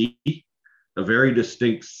the C, a very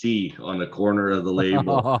distinct C on the corner of the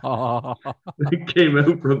label. It came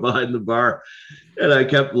out from behind the bar, and I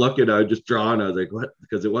kept looking. I was just drawing. I was like, what?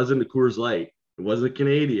 Because it wasn't a Coors Light. It wasn't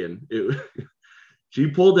Canadian. She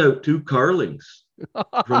pulled out 2 Carlings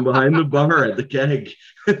from behind the bar at the keg.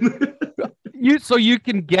 So you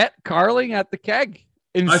can get Carling at the keg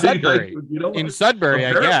in Sudbury. In Sudbury,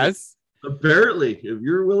 I guess. Apparently, if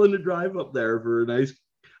you're willing to drive up there for a nice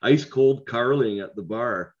ice cold Carling at the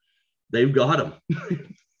bar, they've got them.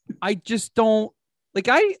 I just don't like.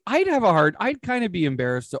 I'd kind of be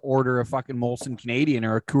embarrassed to order a fucking Molson Canadian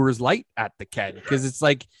or a Coors Light at the keg, because it's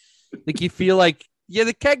like you feel like, yeah,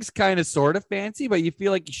 the keg's kind of sort of fancy, but you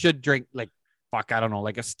feel like you should drink like, fuck, I don't know,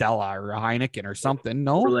 like a Stella or a Heineken or something.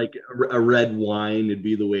 No, or like a red wine would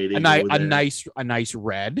be the way to go. A nice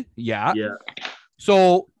red. Yeah. Yeah.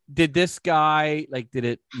 So did this guy, like, did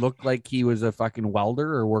it look like he was a fucking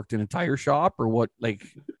welder or worked in a tire shop or what? Like,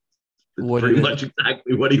 what? Pretty much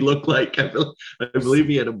exactly what he looked like. I believe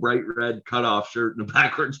he had a bright red cutoff shirt and a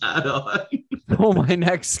backwards hat on. Oh, my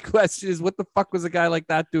next question is, what the fuck was a guy like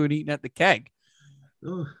that doing eating at the keg?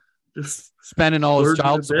 Oh, just spending all his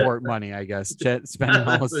child support money, I guess. Spending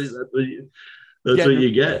all his... That's what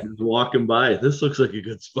you get. Just walking by. This looks like a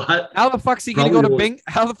good spot. How the fuck's he gonna go to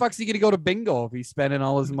How the fuck's he gonna go to bingo if he's spending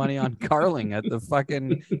all his money on Carling at the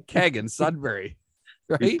fucking keg in Sudbury?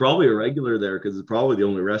 Right? He's probably a regular there because it's probably the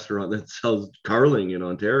only restaurant that sells Carling in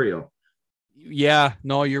Ontario. Yeah,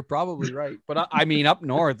 no, you're probably right. But I mean, up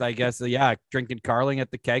north, I guess, yeah, drinking Carling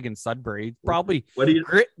at the keg in Sudbury, probably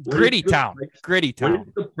gritty town. Gritty town. What do you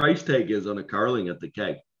think the price tag is on a Carling at the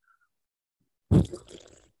keg?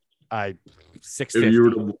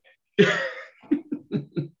 $6.50.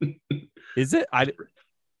 Is it? I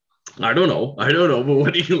don't know. But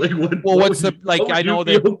what do you like?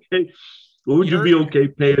 What would you be okay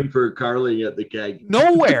paying for a Carling at the keg?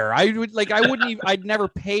 Nowhere. I'd never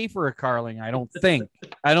pay for a Carling. I don't think.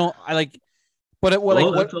 That's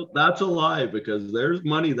a lie, because there's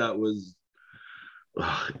money that was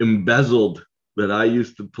embezzled that I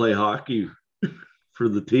used to play hockey for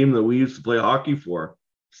the team that we used to play hockey for,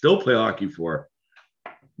 still play hockey for,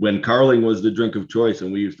 when Carling was the drink of choice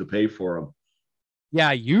and we used to pay for them.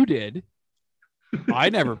 Yeah, you did. I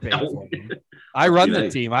never paid for them. I run the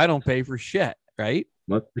team. I don't pay for shit, right?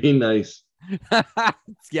 Must be nice.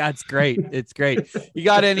 Yeah, it's great. It's great. You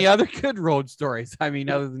got any other good road stories? I mean,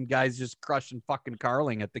 other than guys just crushing fucking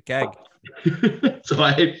Carling at the keg. So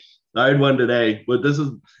I had one today, but this is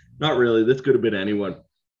not really. This could have been anyone.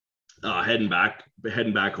 Heading back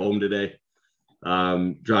home today.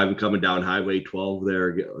 Coming down Highway 12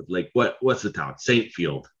 there. Like what's the town?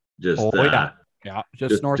 Saintfield. Just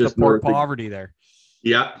just north of Port Poverty there.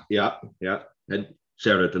 Yeah. And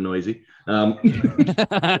shout out to Noisy.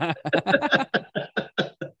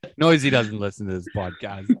 Noisy doesn't listen to this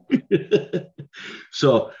podcast.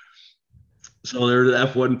 So there's the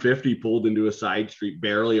F-150 pulled into a side street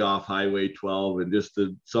barely off Highway 12, and just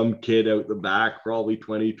some kid out the back, probably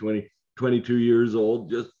 22 years old,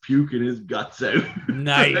 just puking his guts out.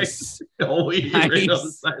 Nice. Right on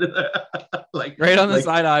the side of right on the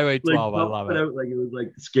side of Highway 12. I love it. Out like it was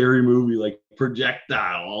like a scary movie, like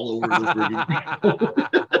projectile all over the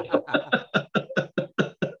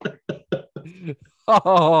freaking.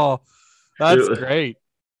 Oh, that's great.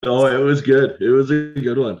 Oh, it was good. It was a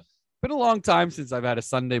good one. Been a long time since I've had a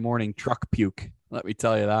Sunday morning truck puke. Let me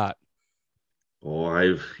tell you that. Oh,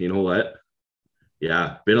 you know what?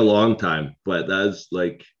 Yeah, been a long time, but that's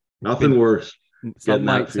like nothing worse. Some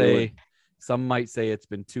might say it's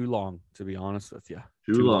been too long, to be honest with you.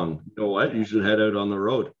 Too long. You know what? You should head out on the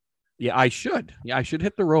road. Yeah, I should. Yeah, I should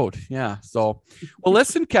hit the road. Yeah. So, well,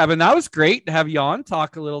 listen, Kevin, that was great to have you on.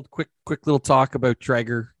 Talk a little quick little talk about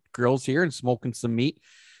Traeger grills here and smoking some meat.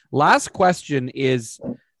 Last question is,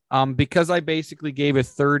 because I basically gave a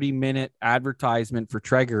 30-minute advertisement for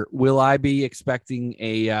Traeger, will I be expecting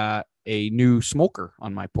a new smoker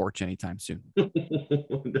on my porch anytime soon?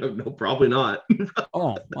 No, probably not.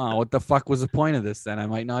 Oh, wow. What the fuck was the point of this then? I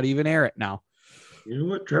might not even air it now. You know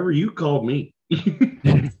what, Trevor? You called me.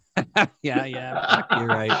 Yeah. You're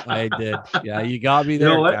right. I did. Yeah, you got me there.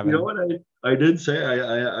 You know what? I did say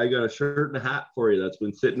I got a shirt and a hat for you that's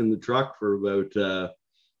been sitting in the truck for about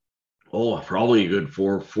probably a good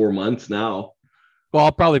four months now. Well,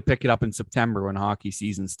 I'll probably pick it up in September when hockey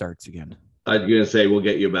season starts again. I was gonna say we'll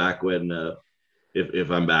get you back when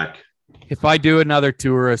if I'm back If I do another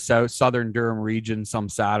tour of Southern Durham region some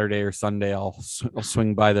Saturday or Sunday, I'll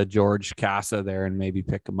swing by the George Casa there and maybe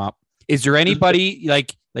pick them up. Is there anybody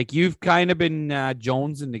like you've kind of been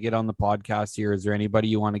jonesing to get on the podcast here? Is there anybody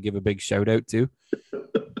you want to give a big shout out to?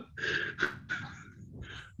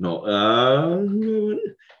 No,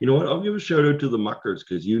 you know what? I'll give a shout out to the Muckers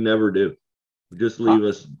because you never do. Just leave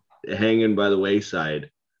us hanging by the wayside.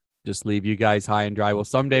 Just leave you guys high and dry. Well,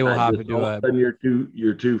 someday we'll have to do a.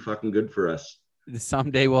 You're too fucking good for us.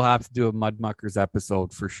 Someday we'll have to do a Mud Muckers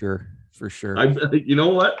episode for sure. For sure. You know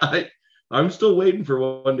what? I'm still waiting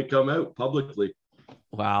for one to come out publicly.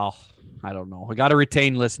 Wow. I don't know. I got to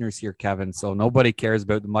retain listeners here, Kevin. So nobody cares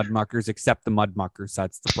about the Mud Muckers except the Mud Muckers.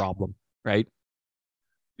 That's the problem, right?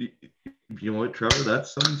 You know what, Trevor?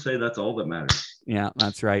 Some say that's all that matters. Yeah,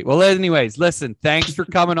 that's right. Well, anyways, listen, thanks for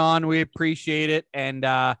coming on. We appreciate it. And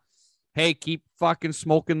hey, keep fucking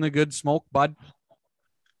smoking the good smoke, bud.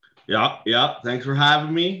 Yeah. Thanks for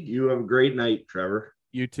having me. You have a great night, Trevor.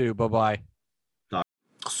 You too. Bye-bye.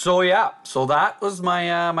 So that was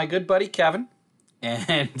my my good buddy Kevin.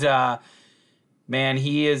 And man,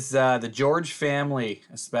 he is the George family,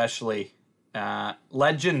 especially.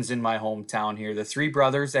 Legends in my hometown here. The three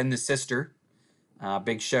brothers and the sister.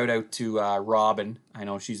 Big shout out to Robin. I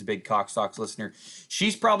know she's a big Cockstocks listener.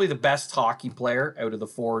 She's probably the best hockey player out of the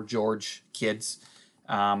four George kids.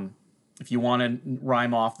 If you want to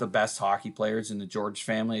rhyme off the best hockey players in the George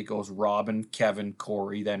family, it goes Robin, Kevin,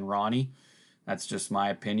 Corey, then Ronnie. That's just my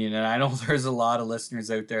opinion. And I know there's a lot of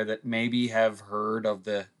listeners out there that maybe have heard of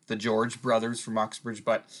the George brothers from Uxbridge,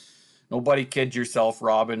 but nobody kid yourself.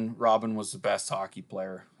 Robin was the best hockey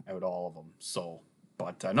player out of all of them. So,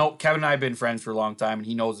 but no, Kevin and I have been friends for a long time, and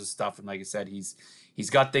he knows his stuff. And like I said, he's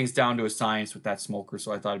got things down to a science with that smoker.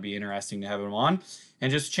 So I thought it'd be interesting to have him on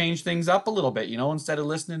and just change things up a little bit, instead of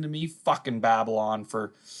listening to me fucking babble on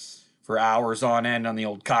for hours on end on the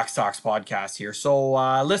old Cockstocks podcast here. So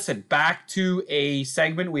listen, back to a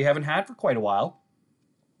segment we haven't had for quite a while.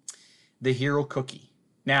 The Hero Cookie.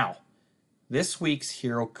 Now, this week's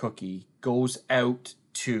Hero Cookie goes out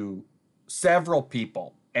to several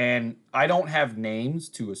people, and I don't have names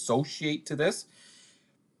to associate to this,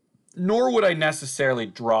 nor would I necessarily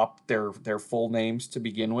drop their full names to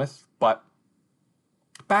begin with, but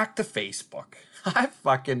back to Facebook. I've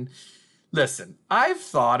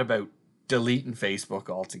thought about deleting Facebook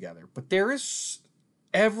altogether, but there is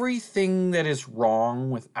everything that is wrong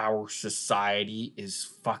with our society is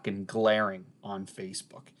fucking glaring on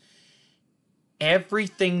Facebook.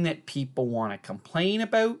 Everything that people want to complain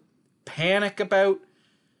about, panic about,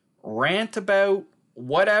 rant about,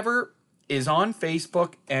 whatever is on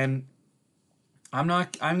Facebook. And I'm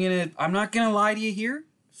not gonna lie to you here.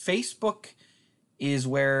 Facebook is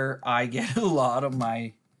where I get a lot of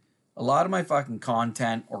my fucking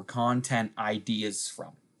content or content ideas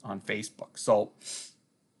from on Facebook. So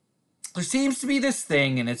there seems to be this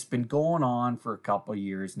thing, and it's been going on for a couple of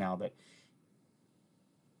years now, that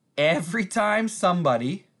every time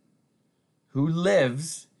somebody who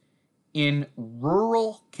lives in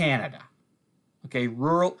rural Canada, okay,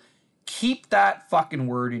 rural, keep that fucking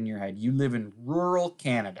word in your head. You live in rural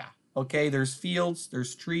Canada, okay? There's fields,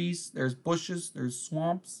 there's trees, there's bushes, there's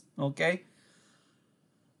swamps, okay?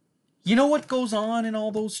 You know what goes on in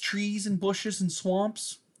all those trees and bushes and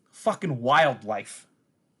swamps? Fucking wildlife,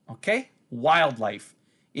 okay? Wildlife.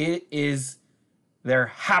 It is their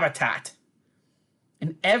habitat.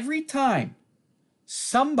 And every time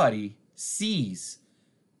somebody sees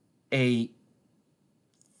a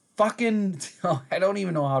fucking, I don't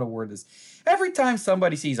even know how to word this. Every time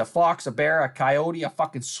somebody sees a fox, a bear, a coyote, a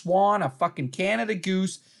fucking swan, a fucking Canada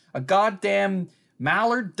goose, a goddamn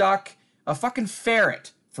mallard duck, a fucking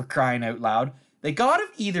ferret, for crying out loud, they gotta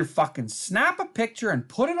either fucking snap a picture and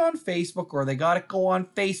put it on Facebook, or they gotta go on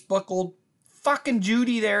Facebook, old fucking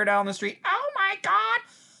Judy there down the street. Oh my God,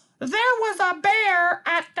 there was a bear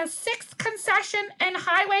at the 6th concession and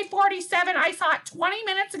Highway 47. I saw it 20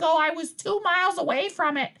 minutes ago. I was 2 miles away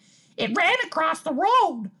from it. It ran across the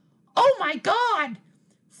road. Oh my God.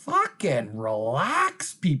 Fucking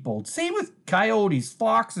relax, people. Same with coyotes,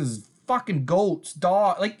 foxes, fucking goats,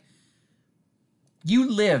 dogs. Like, you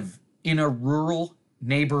live in a rural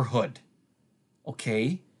neighborhood,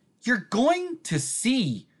 okay? You're going to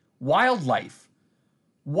see wildlife.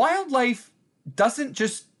 Wildlife doesn't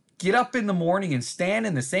just get up in the morning and stand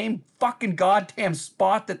in the same fucking goddamn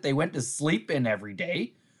spot that they went to sleep in every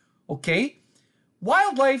day, okay?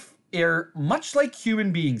 Wildlife are much like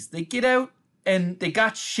human beings. They get out and they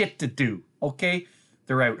got shit to do, okay?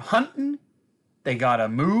 They're out hunting. They gotta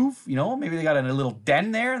move, maybe they got a little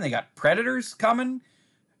den there and they got predators coming.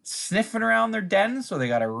 sniffing around their den, so they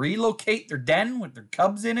got to relocate their den with their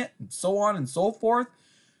cubs in it, and so on and so forth.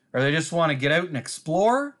 Or they just want to get out and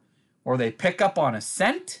explore, or they pick up on a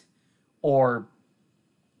scent, or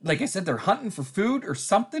like I said, they're hunting for food or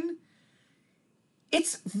something.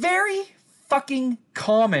 It's very fucking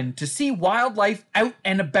common to see wildlife out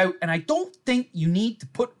and about, and I don't think you need to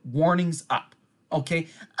put warnings up, okay?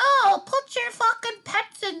 Oh, put your fucking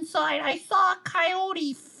pets inside. I saw a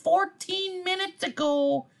coyote 14 minutes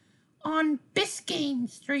ago on Biscayne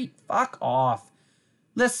Street. Fuck off.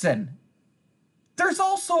 Listen, there's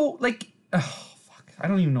also, like, oh, fuck. I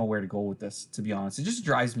don't even know where to go with this, to be honest. It just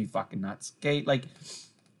drives me fucking nuts, okay? Like,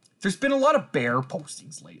 there's been a lot of bear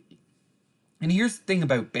postings lately. And here's the thing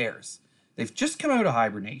about bears. They've just come out of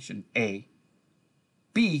hibernation, A.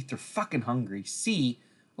 B, they're fucking hungry. C,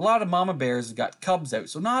 a lot of mama bears have got cubs out.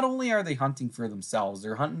 So not only are they hunting for themselves,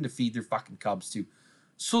 they're hunting to feed their fucking cubs too.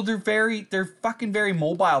 So they're fucking very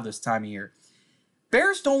mobile this time of year.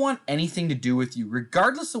 Bears don't want anything to do with you,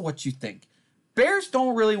 regardless of what you think. Bears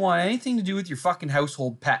don't really want anything to do with your fucking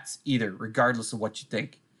household pets either, regardless of what you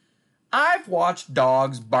think. I've watched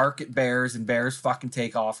dogs bark at bears and bears fucking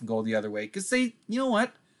take off and go the other way. Because they, you know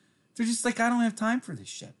what? They're just like, I don't have time for this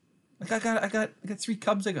shit. Like, I got 3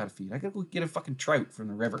 cubs I gotta feed. I gotta go get a fucking trout from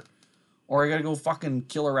the river. Or I gotta go fucking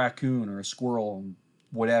kill a raccoon or a squirrel and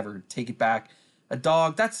whatever, take it back. A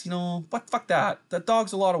dog, that's, you know, fuck that. That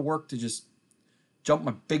dog's a lot of work to just jump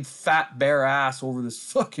my big fat bear ass over this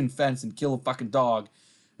fucking fence and kill a fucking dog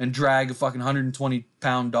and drag a fucking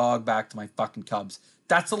 120-pound dog back to my fucking cubs.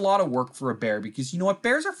 That's a lot of work for a bear because you know what?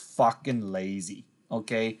 Bears are fucking lazy,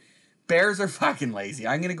 okay? Bears are fucking lazy.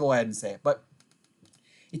 I'm going to go ahead and say it. But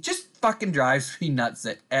it just fucking drives me nuts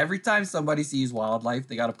that every time somebody sees wildlife,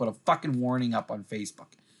 they got to put a fucking warning up on Facebook.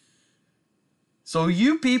 So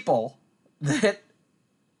you people that,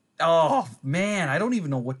 oh man, I don't even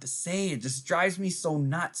know what to say. It just drives me so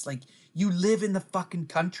nuts. Like, you live in the fucking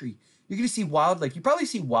country. You're going to see wildlife. You probably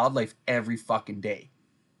see wildlife every fucking day.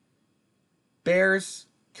 Bears,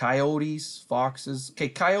 coyotes, foxes. Okay,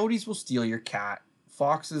 coyotes will steal your cat.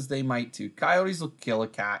 Foxes, they might too. Coyotes will kill a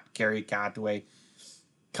cat, carry a cat away.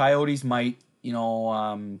 Coyotes might, you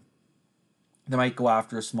know, they might go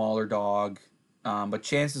after a smaller dog. But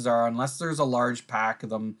chances are, unless there's a large pack of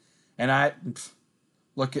them, and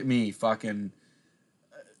look at me, fucking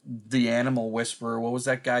the animal whisperer. What was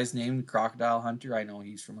that guy's name? The crocodile hunter? I know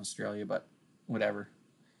he's from Australia, but whatever.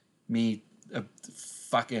 Me, a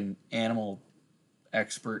fucking animal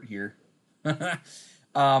expert here.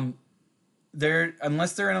 Unless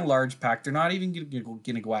they're in a large pack, they're not even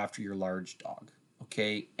gonna go after your large dog.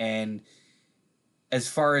 Okay, and as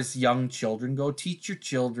far as young children go, teach your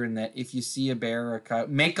children that if you see a bear or a coyote,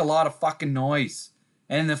 make a lot of fucking noise,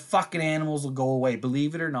 and the fucking animals will go away.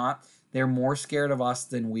 Believe it or not, they're more scared of us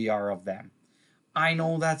than we are of them. I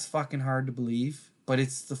know that's fucking hard to believe, but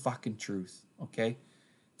it's the fucking truth. Okay.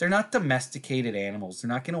 They're not domesticated animals. They're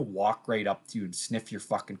not going to walk right up to you and sniff your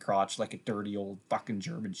fucking crotch like a dirty old fucking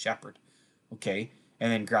German Shepherd. Okay?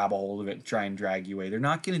 And then grab a hold of it and try and drag you away. They're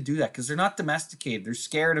not going to do that because they're not domesticated. They're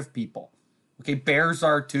scared of people. Okay? Bears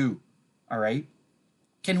are too. All right?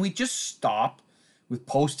 Can we just stop with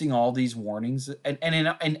posting all these warnings? And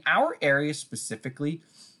in our area specifically,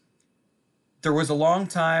 there was a long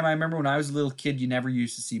time, I remember when I was a little kid, you never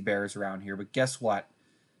used to see bears around here. But guess what?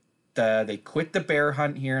 They quit the bear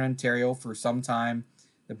hunt here in Ontario for some time.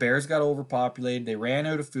 The bears got overpopulated. They ran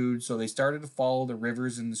out of food, so they started to follow the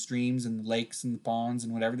rivers and the streams and the lakes and the ponds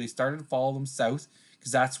and whatever. They started to follow them south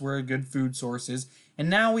because that's where a good food source is. And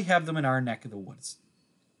now we have them in our neck of the woods.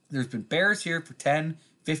 There's been bears here for 10,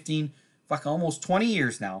 15, almost 20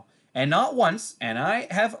 years now. And not once, and I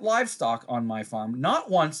have livestock on my farm, not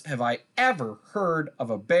once have I ever heard of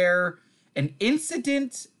a bear, an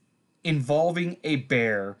incident involving a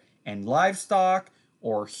bear and livestock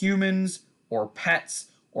or humans or pets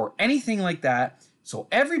or anything like that. So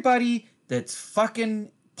everybody that's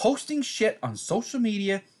fucking posting shit on social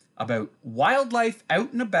media about wildlife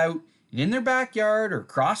out and about and in their backyard or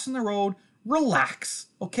crossing the road, relax,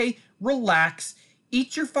 okay? Relax.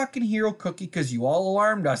 Eat your fucking hero cookie because you all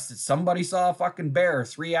alarmed us that somebody saw a fucking bear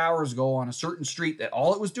 3 hours ago on a certain street that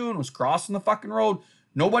all it was doing was crossing the fucking road.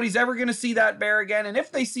 Nobody's ever going to see that bear again. And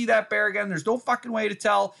if they see that bear again, there's no fucking way to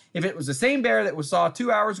tell if it was the same bear that was saw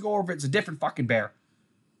 2 hours ago or if it's a different fucking bear.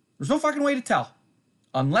 There's no fucking way to tell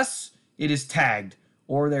unless it is tagged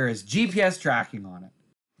or there is GPS tracking on it.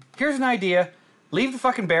 Here's an idea. Leave the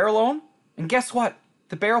fucking bear alone. And guess what?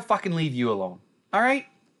 The bear will fucking leave you alone. All right?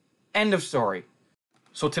 End of story.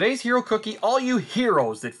 So today's hero cookie, all you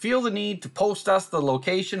heroes that feel the need to post us the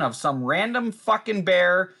location of some random fucking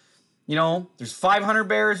bear, you know, there's 500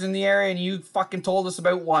 bears in the area and you fucking told us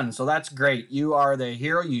about one. So that's great. You are the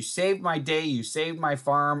hero. You saved my day. You saved my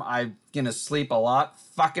farm. I'm going to sleep a lot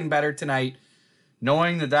fucking better tonight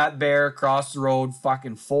knowing that that bear crossed the road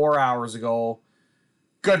fucking 4 hours ago.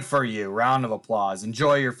 Good for you. Round of applause.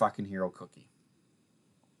 Enjoy your fucking hero cookie.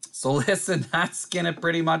 So listen, that's going to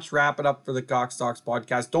pretty much wrap it up for the Cox Talks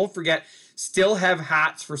podcast. Don't forget, still have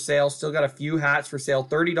hats for sale. Still got a few hats for sale.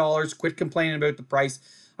 $30. Quit complaining about the price.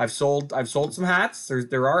 I've sold some hats.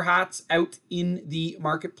 There are hats out in the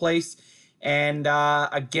marketplace. And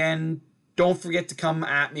again, don't forget to come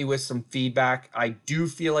at me with some feedback. I do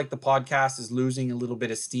feel like the podcast is losing a little bit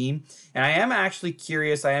of steam. And I am actually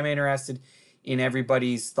curious. I am interested in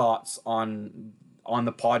everybody's thoughts on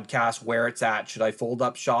the podcast, where it's at. Should I fold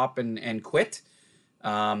up shop and quit?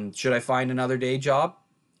 Should I find another day job?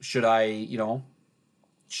 Should I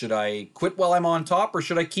quit while I'm on top, or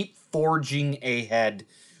should I keep forging ahead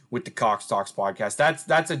with the Cox Talks podcast?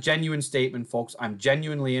 That's a genuine statement, folks. I'm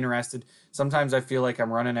genuinely interested. Sometimes I feel like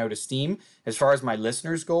I'm running out of steam. As far as my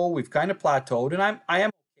listeners go, we've kind of plateaued, and I am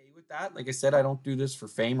okay with that. Like I said, I don't do this for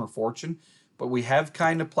fame or fortune, but we have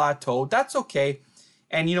kind of plateaued. That's okay.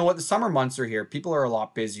 And you know what? The summer months are here. People are a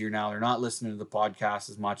lot busier now. They're not listening to the podcast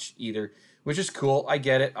as much either, which is cool. I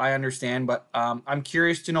get it. I understand. But I'm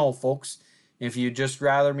curious to know, folks, if you'd just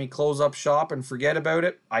rather me close up shop and forget about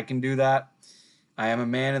it, I can do that. I am a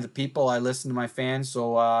man of the people. I listen to my fans.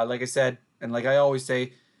 So like I said, and like I always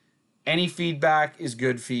say, any feedback is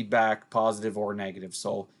good feedback, positive or negative.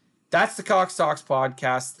 So that's the Cox Talks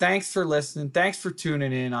podcast. Thanks for listening. Thanks for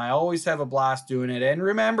tuning in. I always have a blast doing it. And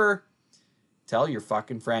remember, tell your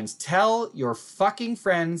fucking friends. Tell your fucking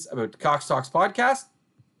friends about the Cox Talks podcast.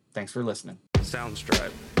 Thanks for listening.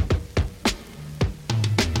 Soundstripe.